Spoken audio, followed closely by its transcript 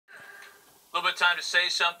little bit of time to say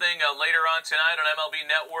something later on tonight on MLB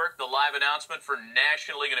Network. The live announcement for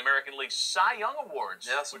National League and American League Cy Young Awards.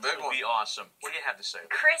 Yes, which big will one. be awesome. What do you have to say?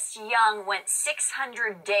 Chris Young went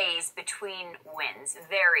 600 days between wins.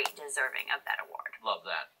 Very deserving of that award. Love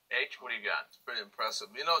that. H, what do you got? It's pretty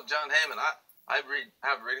impressive. You know, John Heyman, I have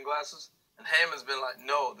reading glasses, and Heyman's been like,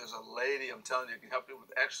 no, there's a lady, I'm telling you, can help you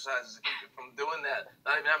with exercises to keep you from doing that.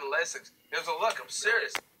 Not even having LASIK. Here's a look, I'm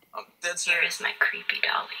serious. I'm dead serious. Here's my creepy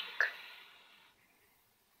darling.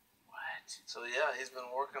 So yeah, he's been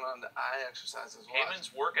working on the eye exercises. Watch.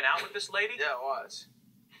 Heyman's working out with this lady? Yeah, watch.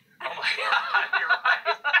 Oh my God, you're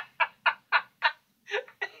right.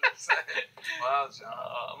 Wow,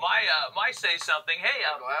 John. My say something. Hey,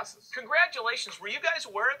 glasses. Congratulations. Were you guys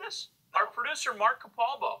aware of this? Our producer, Mark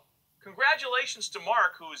Capalbo. Congratulations to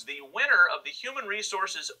Mark, who's the winner of the Human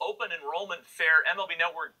Resources Open Enrollment Fair MLB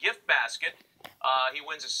Network gift basket. He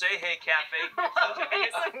wins a Say Hey Cafe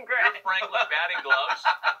Franklin batting gloves,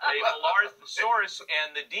 a Millar thesaurus,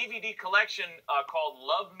 and the DVD collection called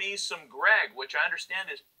Love Me Some Greg, which I understand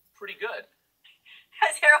is pretty good.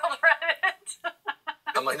 Has Harold read it?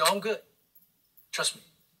 I'm like, no, I'm good. Trust me,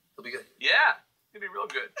 it'll be good. Yeah, it'll be real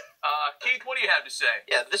good. Keith, what do you have to say?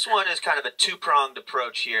 Yeah, this one is kind of a two-pronged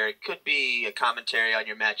approach here. It could be a commentary on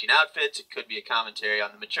your matching outfits. It could be a commentary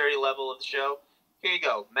on the maturity level of the show. Here you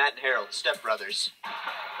go, Matt and Harold, Step Brothers.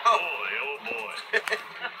 Oh boy.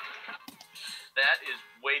 That is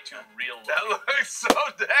way too real. That looks so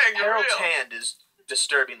dang Harold's real. hand is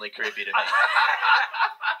disturbingly creepy to me.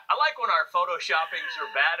 I like when our photoshoppings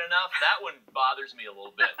are bad enough. That one bothers me a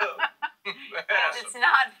little bit. It's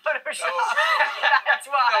not Photoshop. That's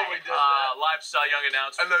why. No, we did that. Live Cy Young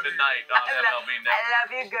announcement tonight on MLB I Network.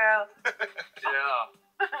 love you, girl. Yeah.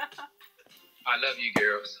 I love you,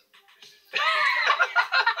 girls.